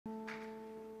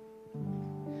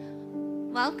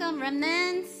Welcome,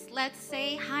 Remnants. Let's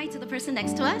say hi to the person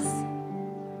next to us.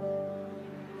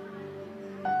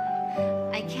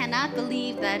 I cannot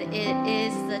believe that it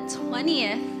is the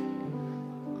 20th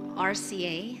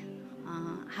RCA.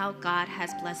 How God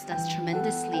has blessed us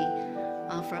tremendously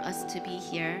for us to be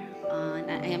here.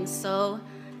 And I am so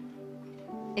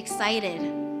excited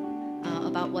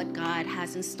about what God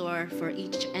has in store for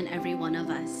each and every one of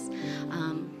us.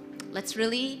 Let's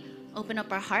really open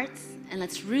up our hearts and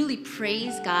let's really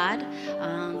praise God.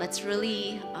 Let's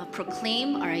really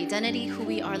proclaim our identity, who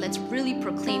we are. Let's really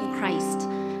proclaim Christ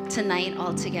tonight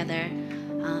all together.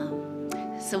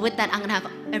 So with that, I'm going to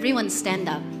have everyone stand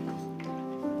up.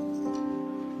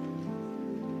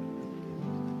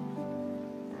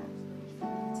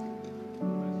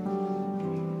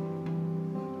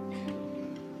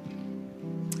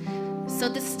 So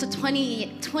this is the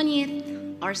 20th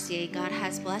RCA. God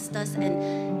has blessed us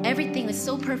and everything is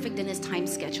so perfect in His time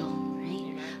schedule,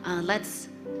 right? Let's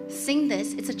sing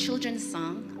this. It's a children's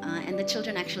song and the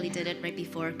children actually did it right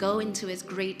before. Go into His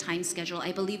great time schedule.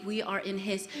 I believe we are in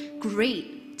His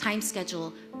great time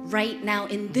schedule right now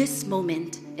in this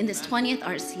moment, in this 20th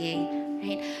RCA,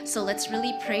 right? So let's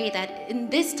really pray that in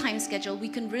this time schedule we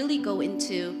can really go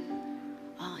into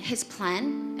His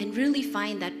plan and really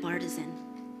find that Bartizan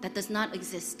that does not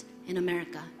exist in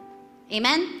America.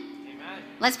 Amen? Amen.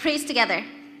 Let's praise together.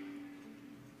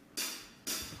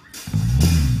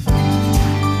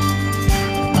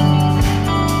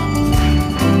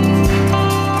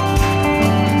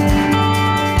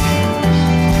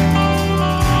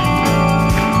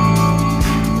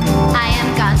 I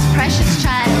am God's precious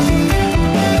child.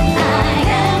 I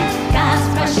am God's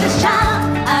precious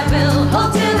child. I will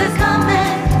hold till His coming.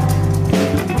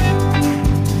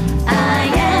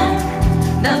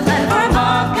 The platform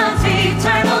of God's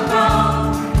eternal throne.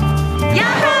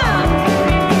 Yeah.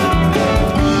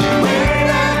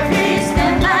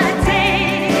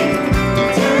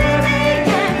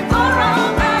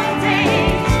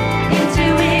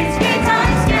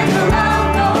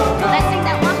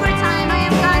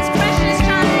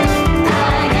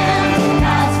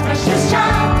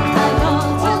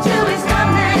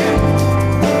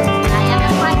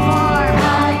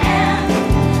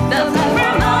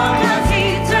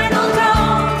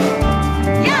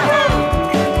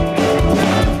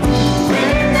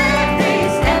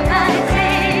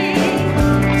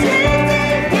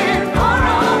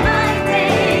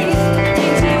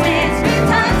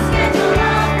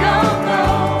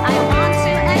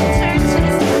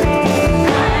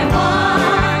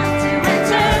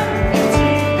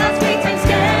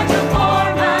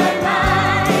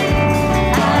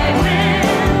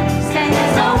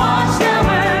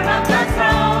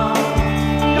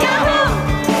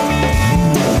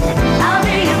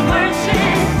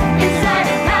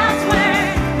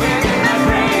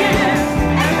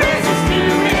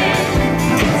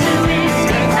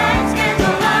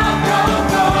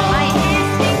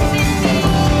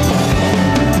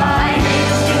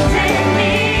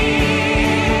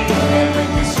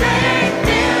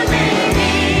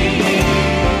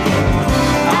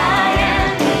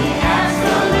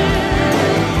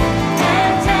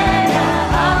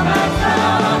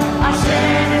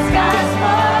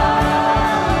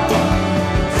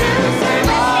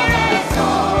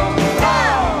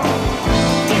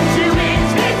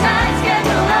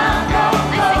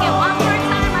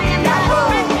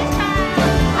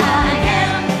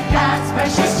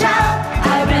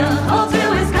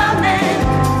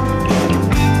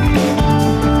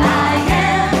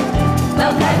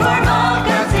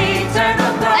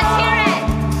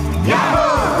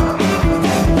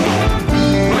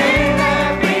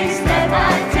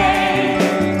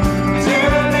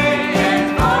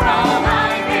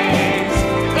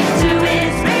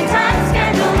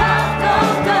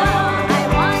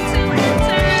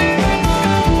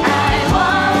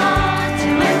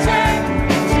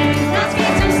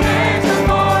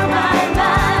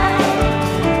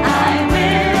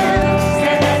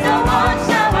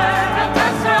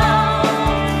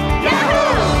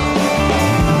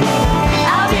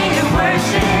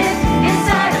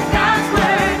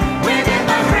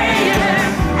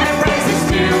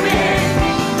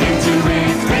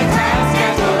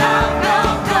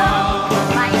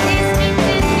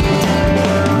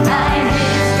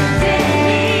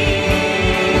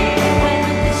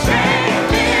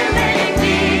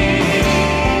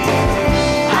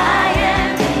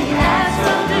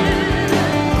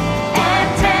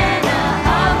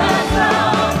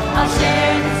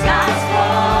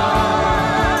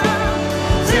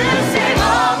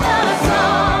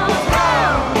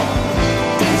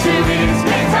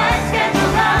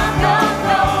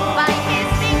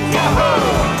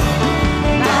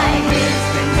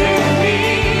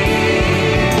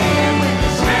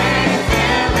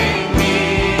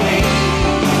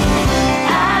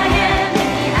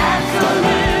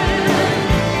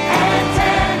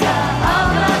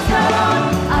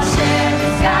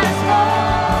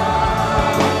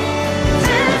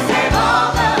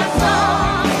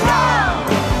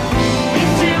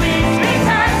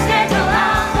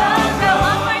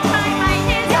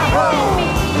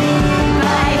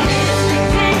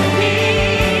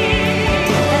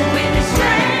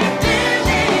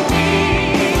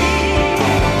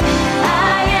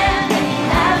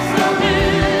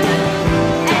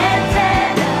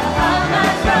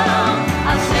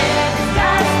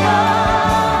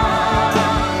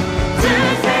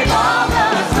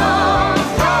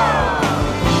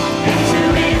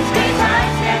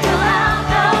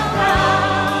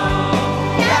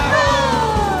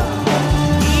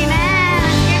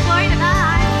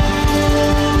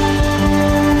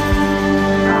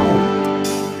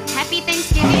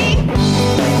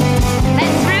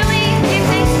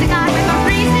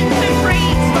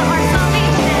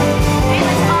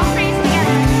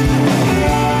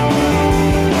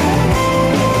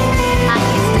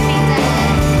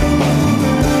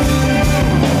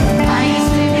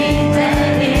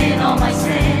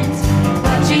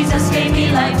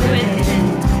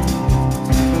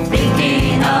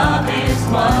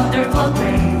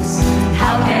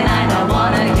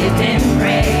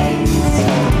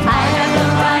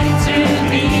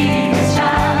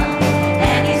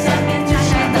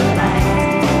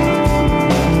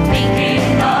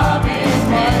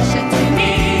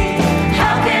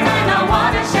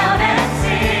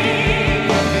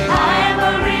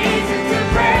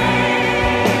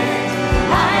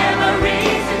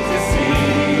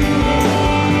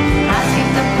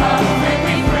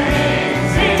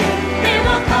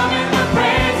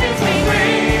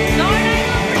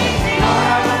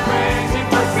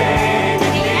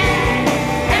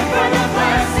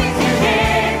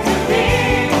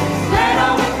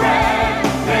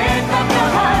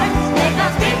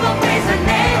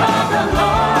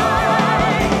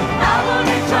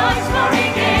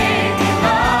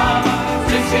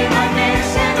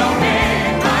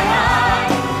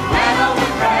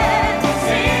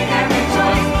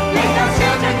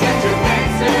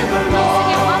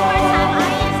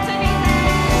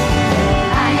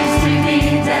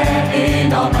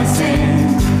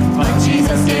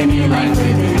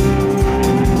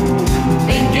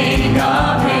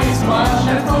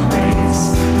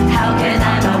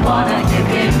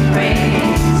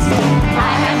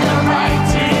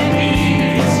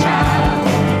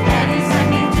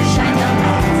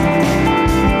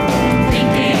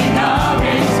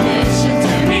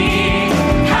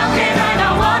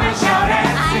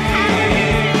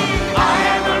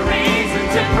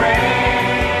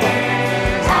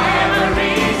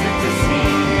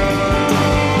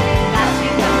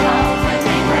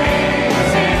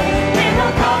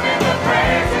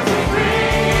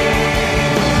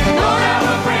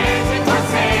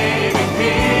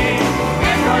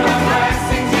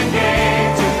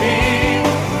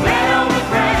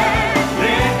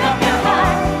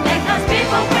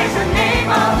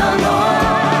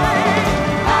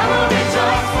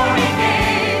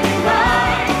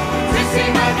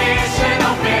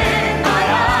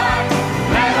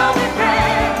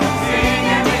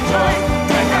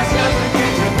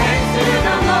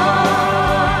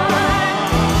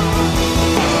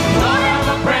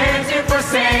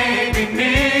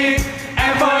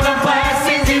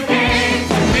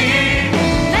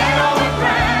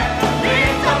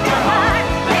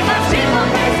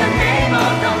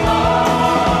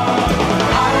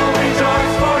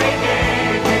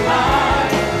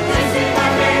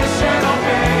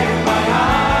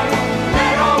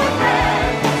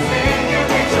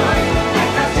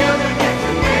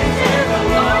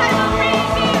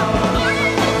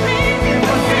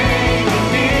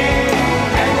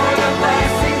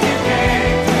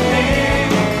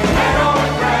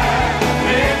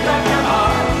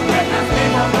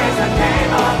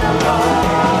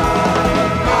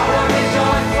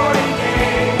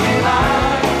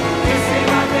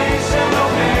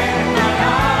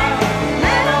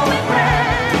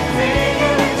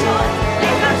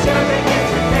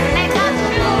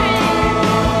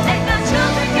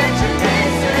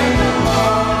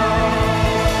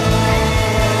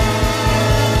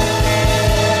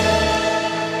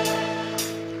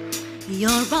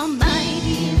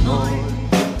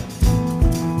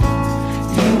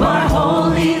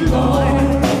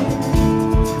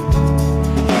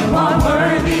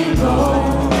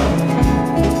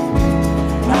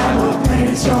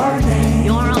 praise your name.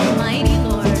 You're almighty,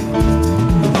 Lord.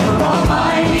 You're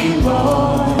almighty,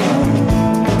 Lord.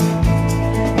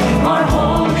 You are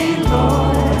holy,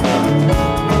 Lord.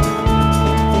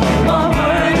 You are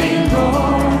worthy,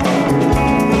 Lord.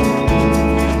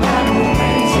 I will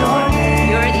praise your name.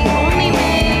 You're the only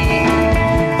way.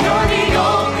 You're the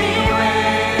only way.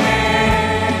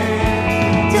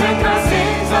 Take our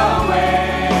sins away.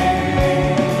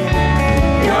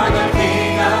 You're the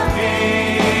King of Kings.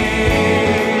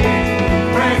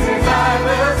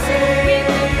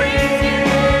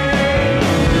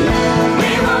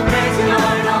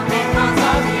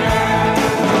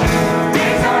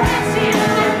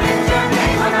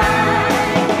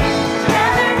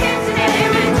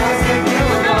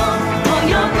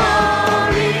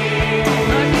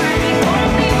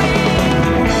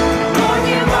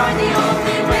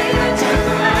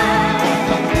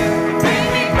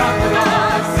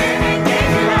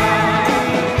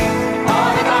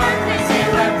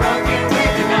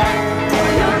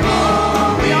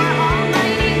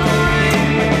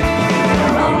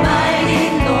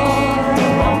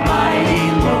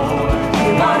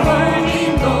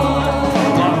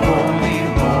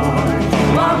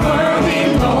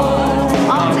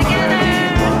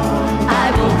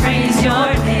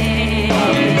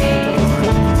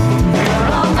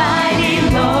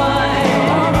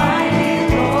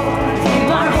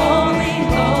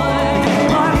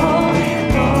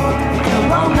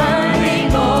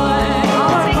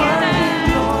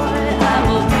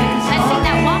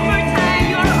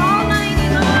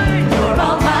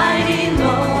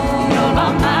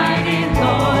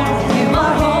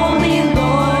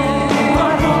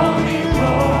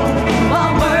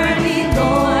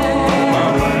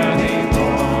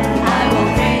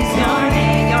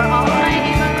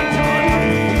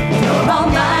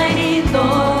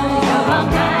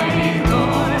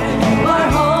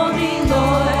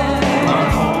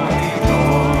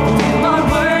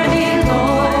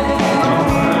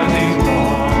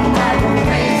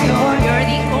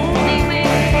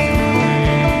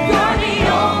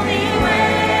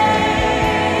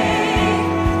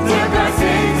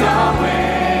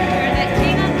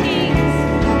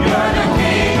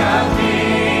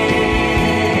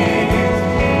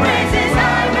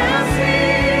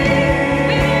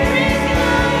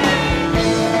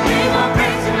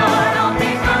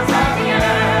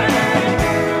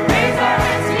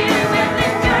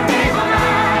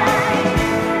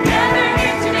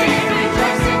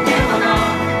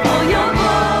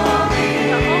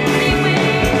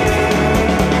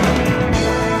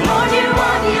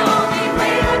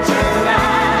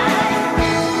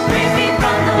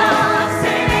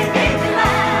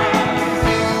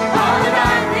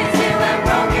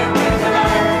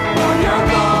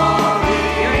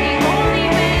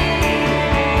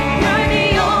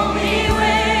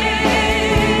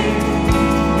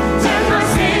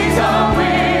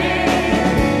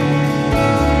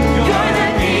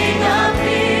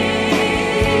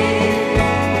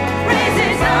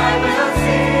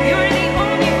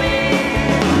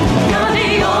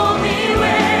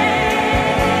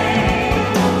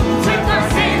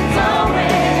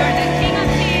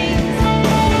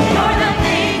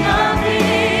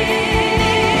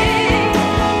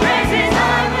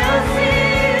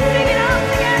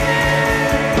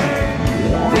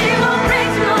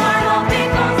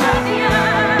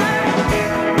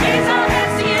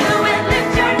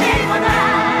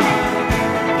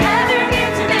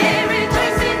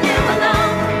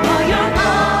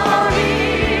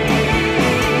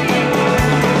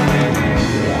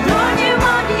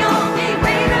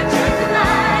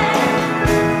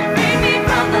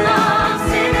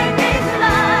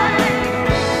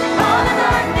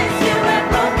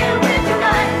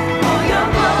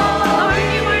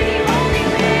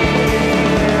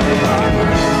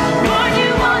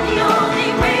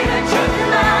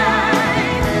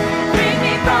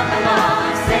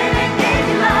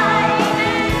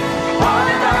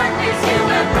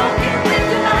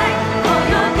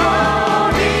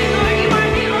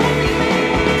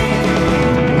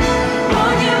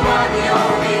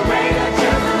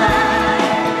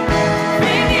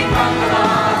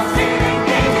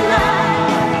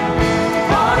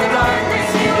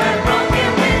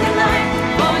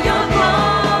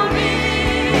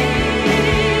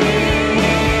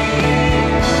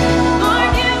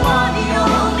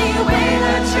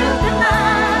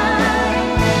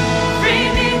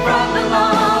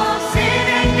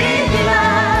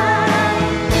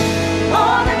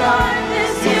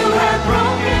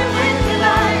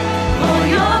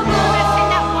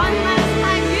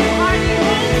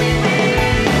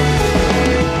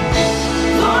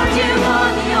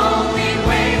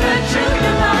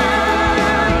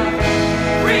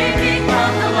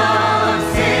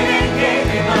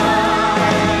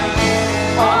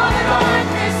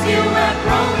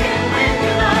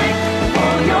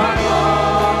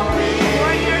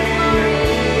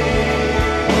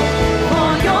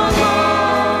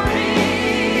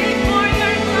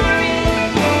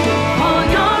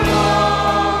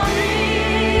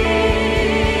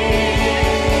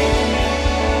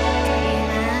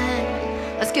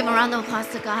 because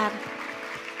to God,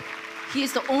 He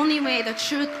is the only way, the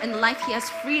truth, and life. He has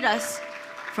freed us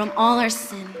from all our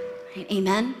sin. Right?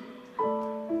 Amen.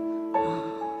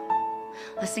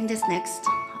 Let's sing this next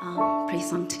praise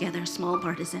song together, Small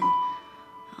Bartizan.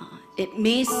 It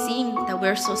may seem that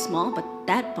we're so small, but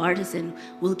that Bartizan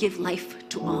will give life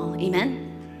to all. Amen.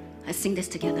 Let's sing this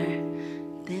together.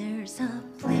 There's a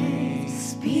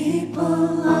place people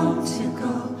long to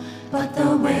go, but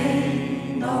the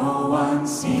way no one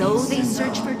seems Though they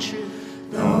search for truth,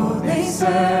 though they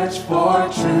search for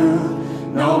truth,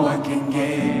 no one can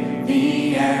give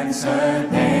the answer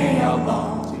they all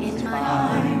long to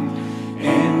find.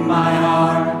 In my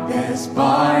heart, this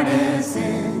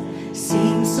Bartizan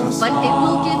seems so small, but it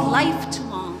will give life to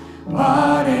all.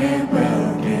 But it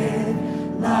will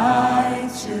give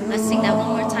life to Let's sing that one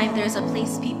more time. There's a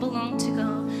place people long to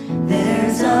go.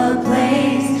 There's a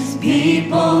place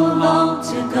people long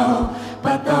to go,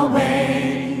 but the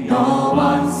way no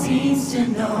one seems to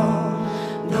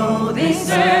know. Though they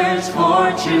search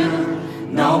for truth,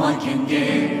 no one can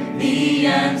give the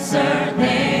answer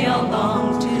they all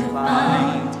long to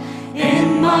find.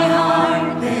 In my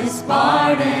heart, this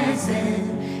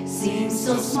Bartizan seems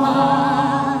so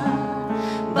small,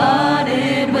 but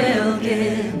it will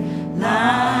give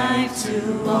life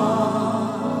to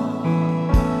all.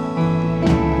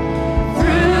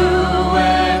 Through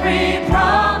every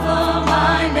problem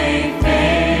I may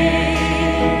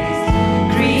face,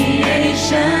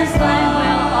 creation's light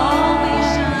will always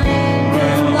shine,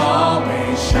 will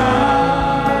always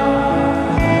shine.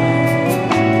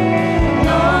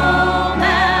 No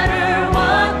matter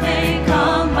what may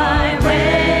come my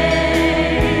way,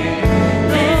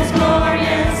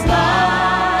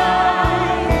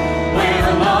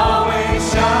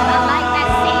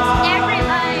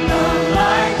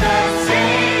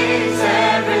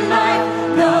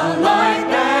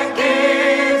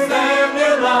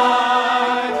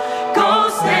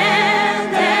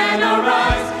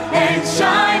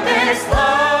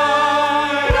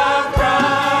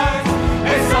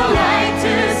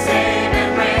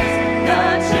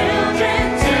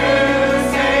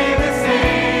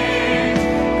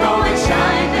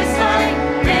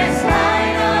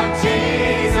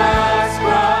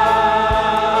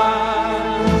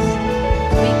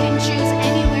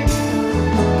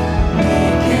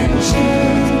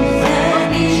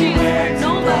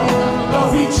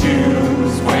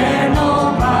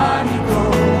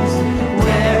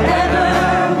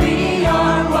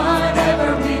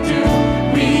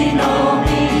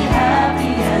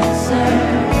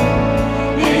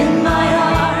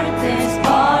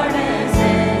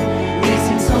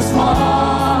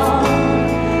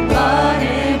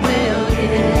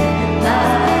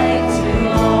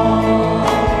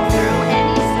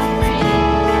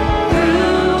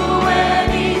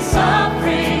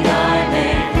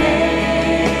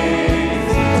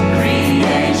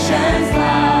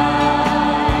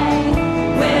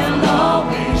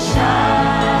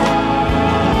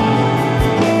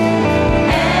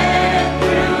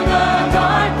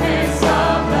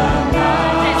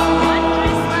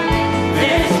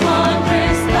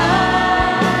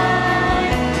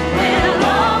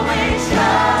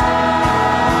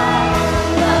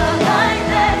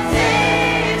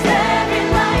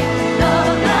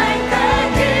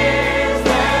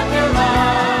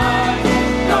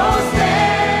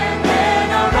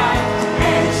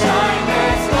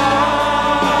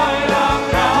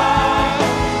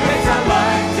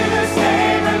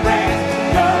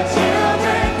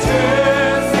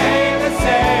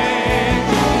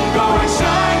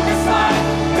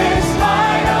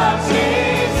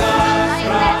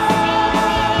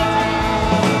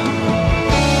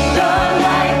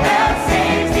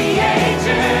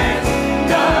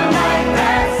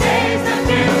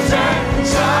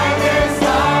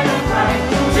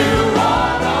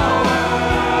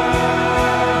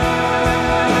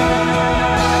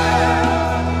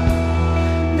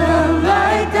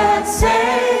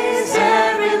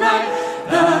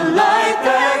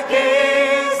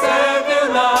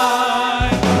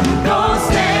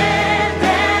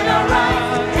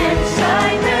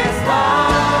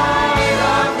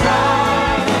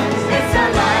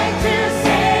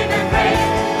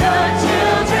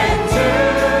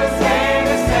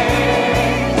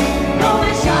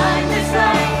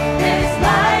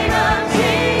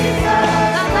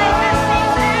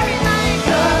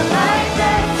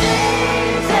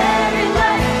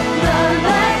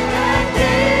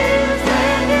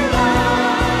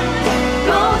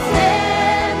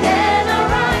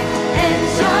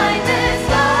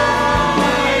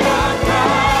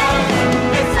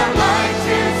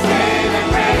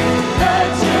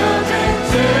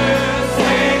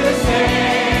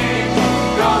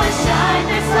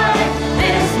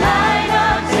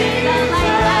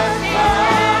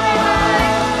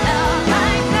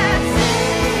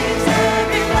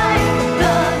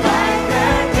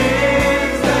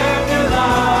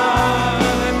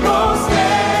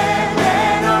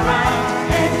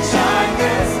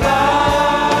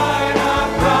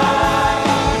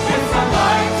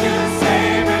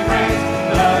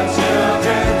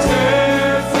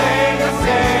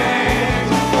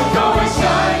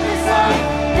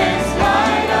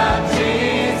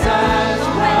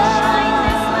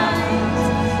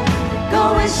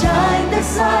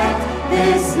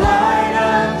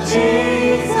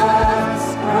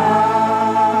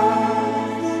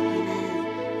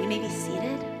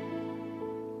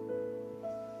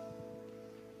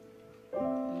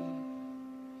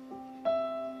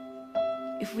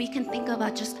 if we can think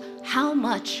about just how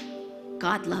much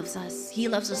God loves us. He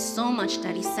loves us so much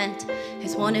that he sent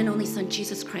his one and only Son,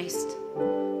 Jesus Christ.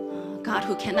 God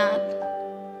who cannot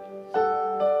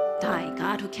die,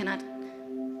 God who cannot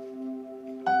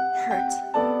hurt.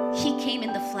 He came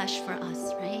in the flesh for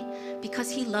us, right? Because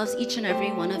he loves each and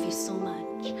every one of you so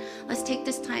much. Let's take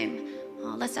this time.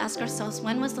 Let's ask ourselves,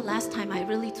 when was the last time I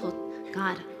really told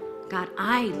God,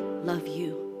 I love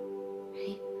you?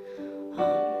 Right?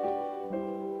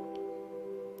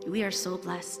 We are so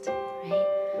blessed, right?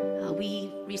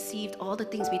 We received all the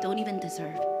things we don't even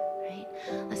deserve, right?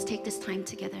 Let's take this time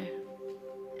together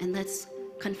and let's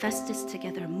confess this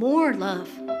together. More love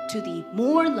to thee,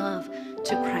 more love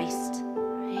to Christ,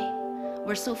 right?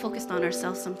 We're so focused on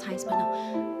ourselves sometimes, but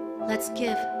no. Let's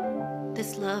give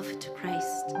this love to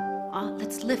Christ.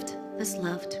 Let's lift this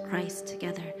love to Christ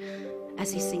together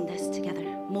as we sing this together.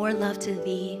 More love to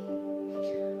thee.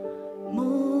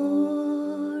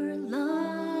 More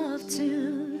love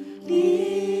to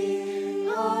thee,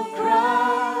 oh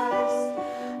Christ.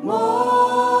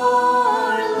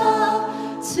 More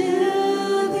love to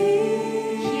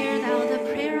thee. Hear thou the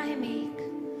prayer I make.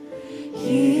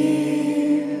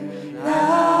 Hear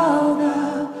thou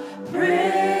the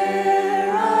prayer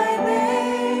I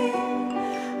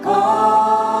make.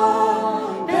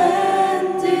 God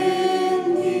bend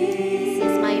in thee.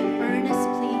 This is my earnest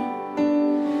plea.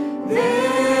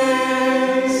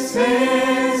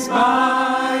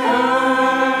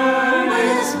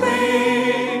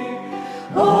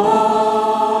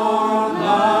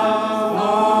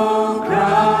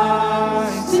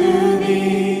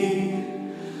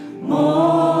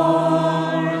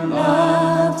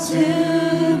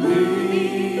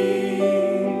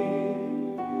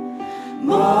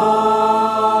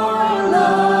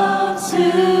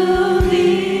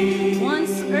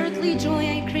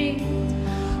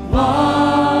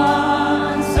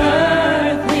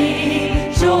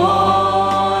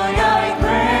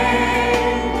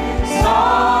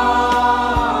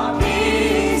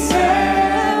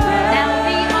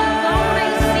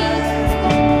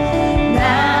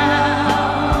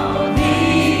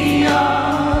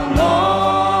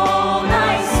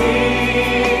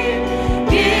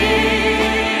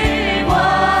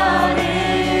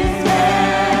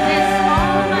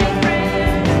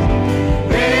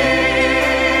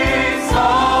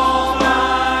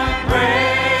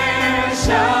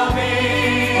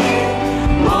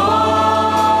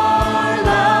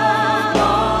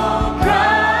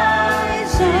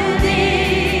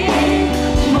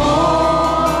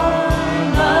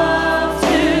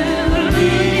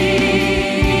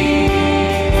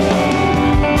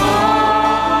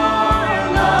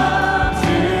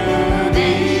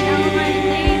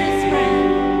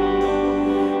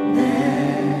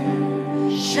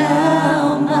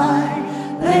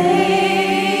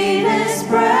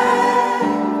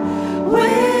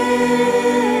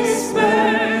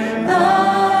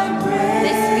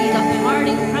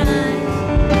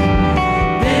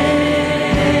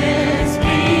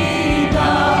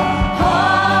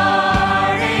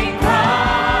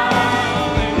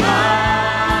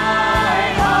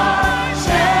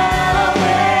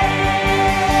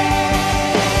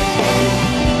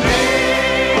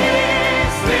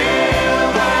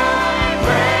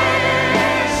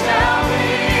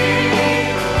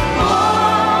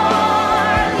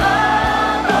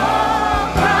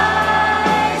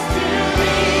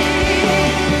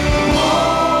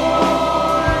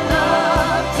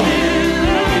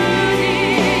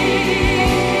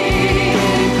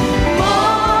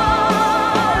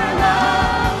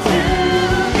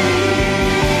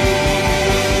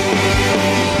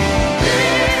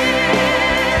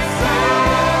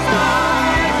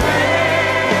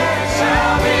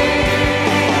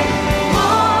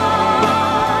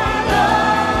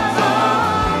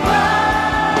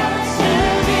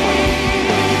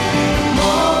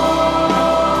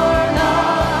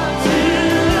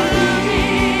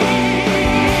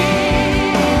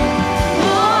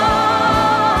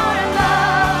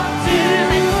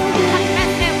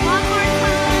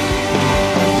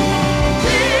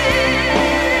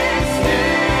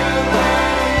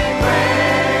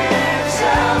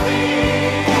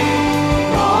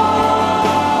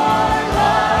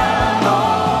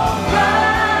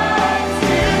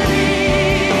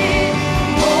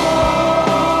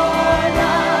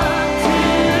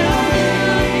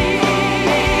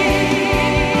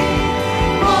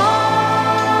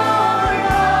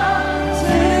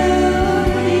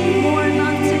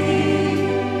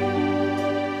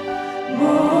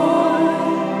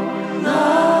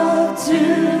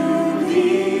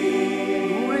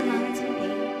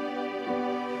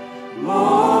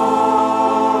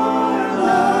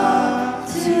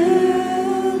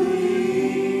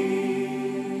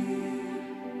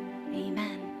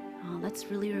 let's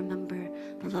really remember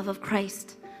the love of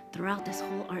Christ throughout this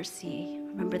whole RCA.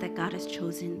 Remember that God has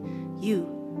chosen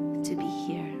you to be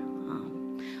here.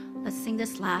 Let's sing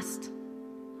this last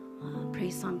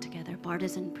praise song together,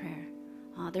 Bartizan prayer.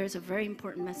 There's a very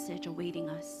important message awaiting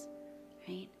us,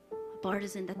 right? A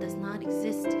Bartizan that does not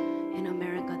exist in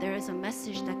America. There is a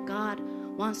message that God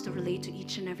wants to relate to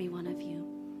each and every one of you.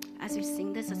 As we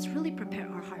sing this, let's really prepare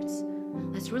our hearts.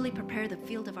 Let's really prepare the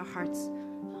field of our hearts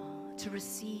to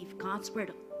receive God's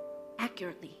word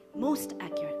accurately, most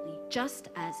accurately, just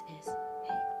as is.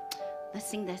 Okay? Let's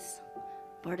sing this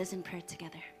Bartizan prayer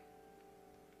together.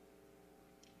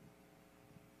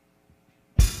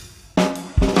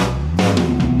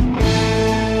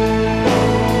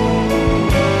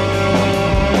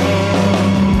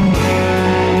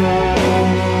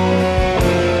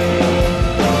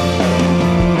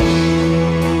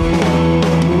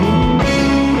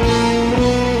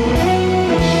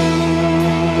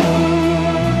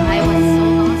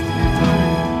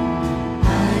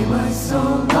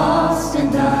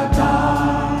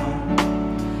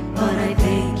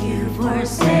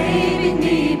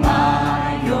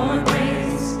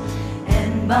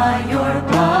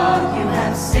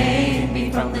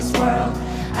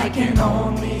 I can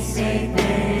only say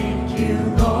thank you,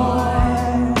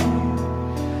 Lord.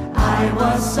 I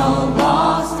was so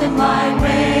lost in my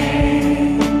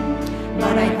way,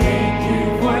 but I thank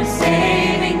you for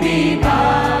saving me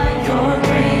by your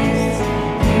grace.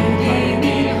 You gave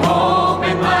me hope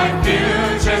and my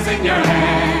future's in your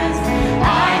hands.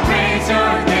 I praise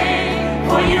your name,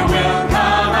 for you will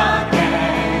come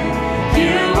again.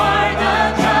 You are the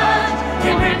judge,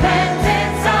 in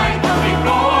repentance I come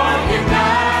before you now.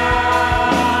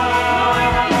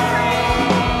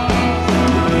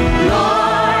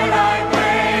 Lord, I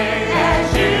pray that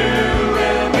you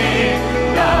will be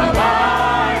the partisan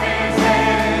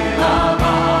of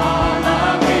all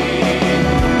of me.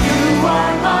 You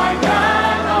are my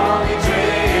God, Holy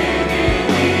Trinity.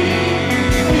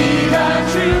 Be the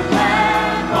true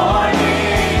plan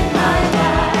ordering my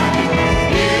life.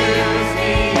 Use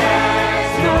me as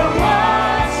your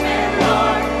watchman,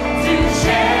 Lord, to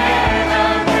share the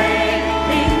great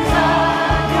things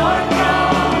of your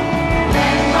throne.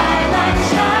 Let my light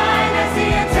shine as the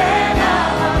antenna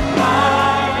of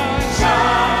light,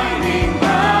 shining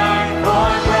bright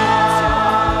for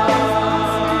God.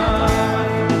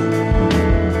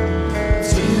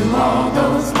 To all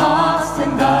those lost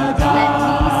in the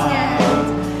dark,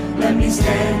 let me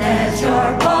stand as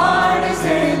your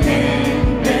partisan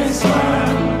in this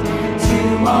world. To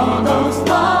all those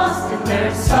lost in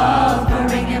their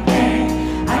suffering and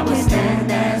pain, I will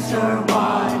stand as your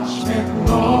watchman,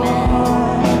 Lord.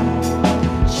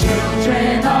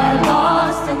 Children are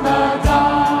lost in the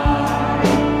dark.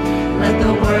 Let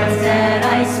the words that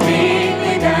I speak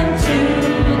lead them to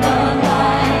the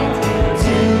light.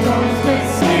 To those with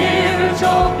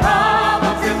spiritual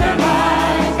problems in their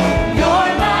lives, your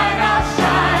light I'll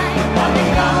shine while they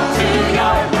come to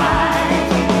your light.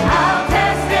 I'll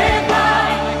testify,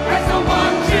 praise the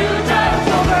one to judge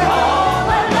over all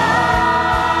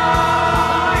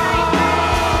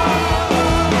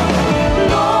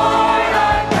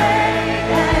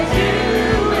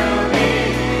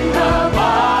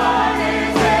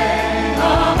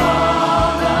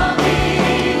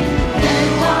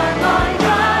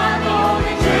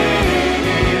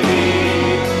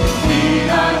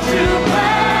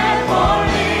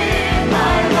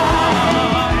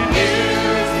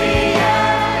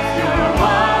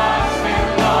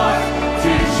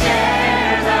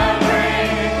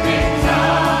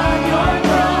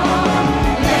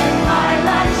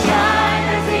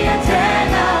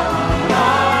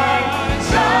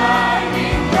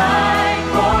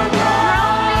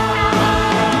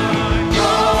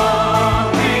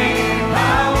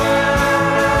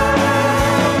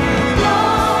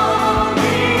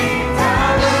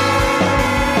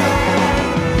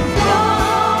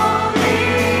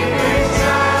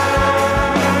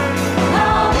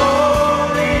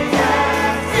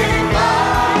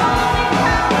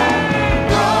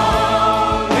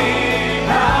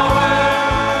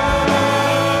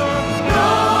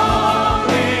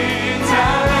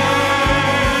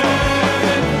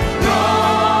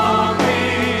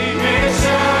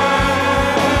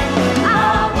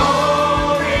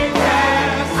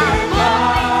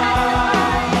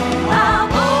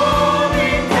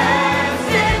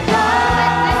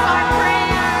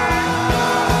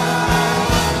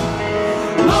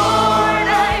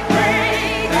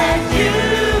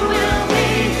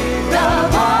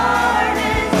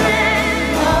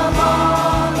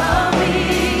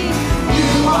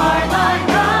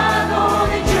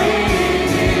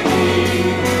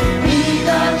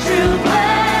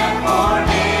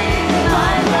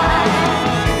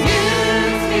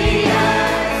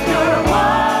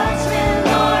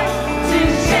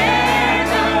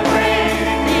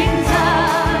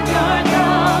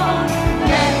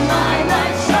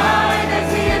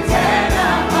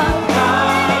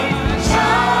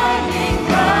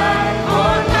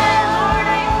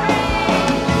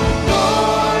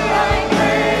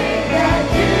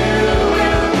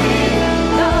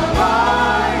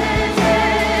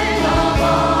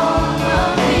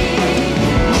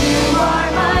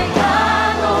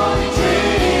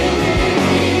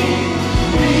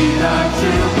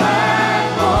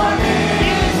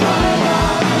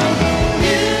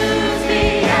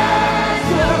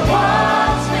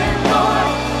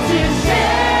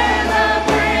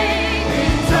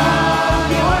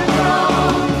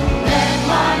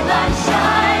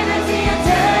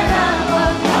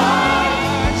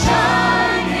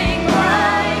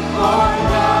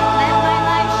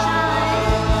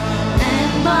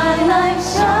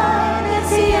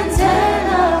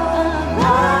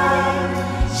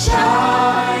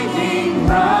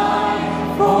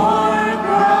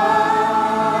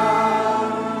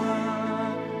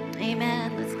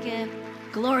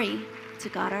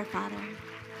God our Father,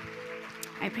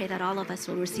 I pray that all of us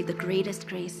will receive the greatest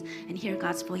grace and hear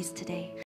God's voice today.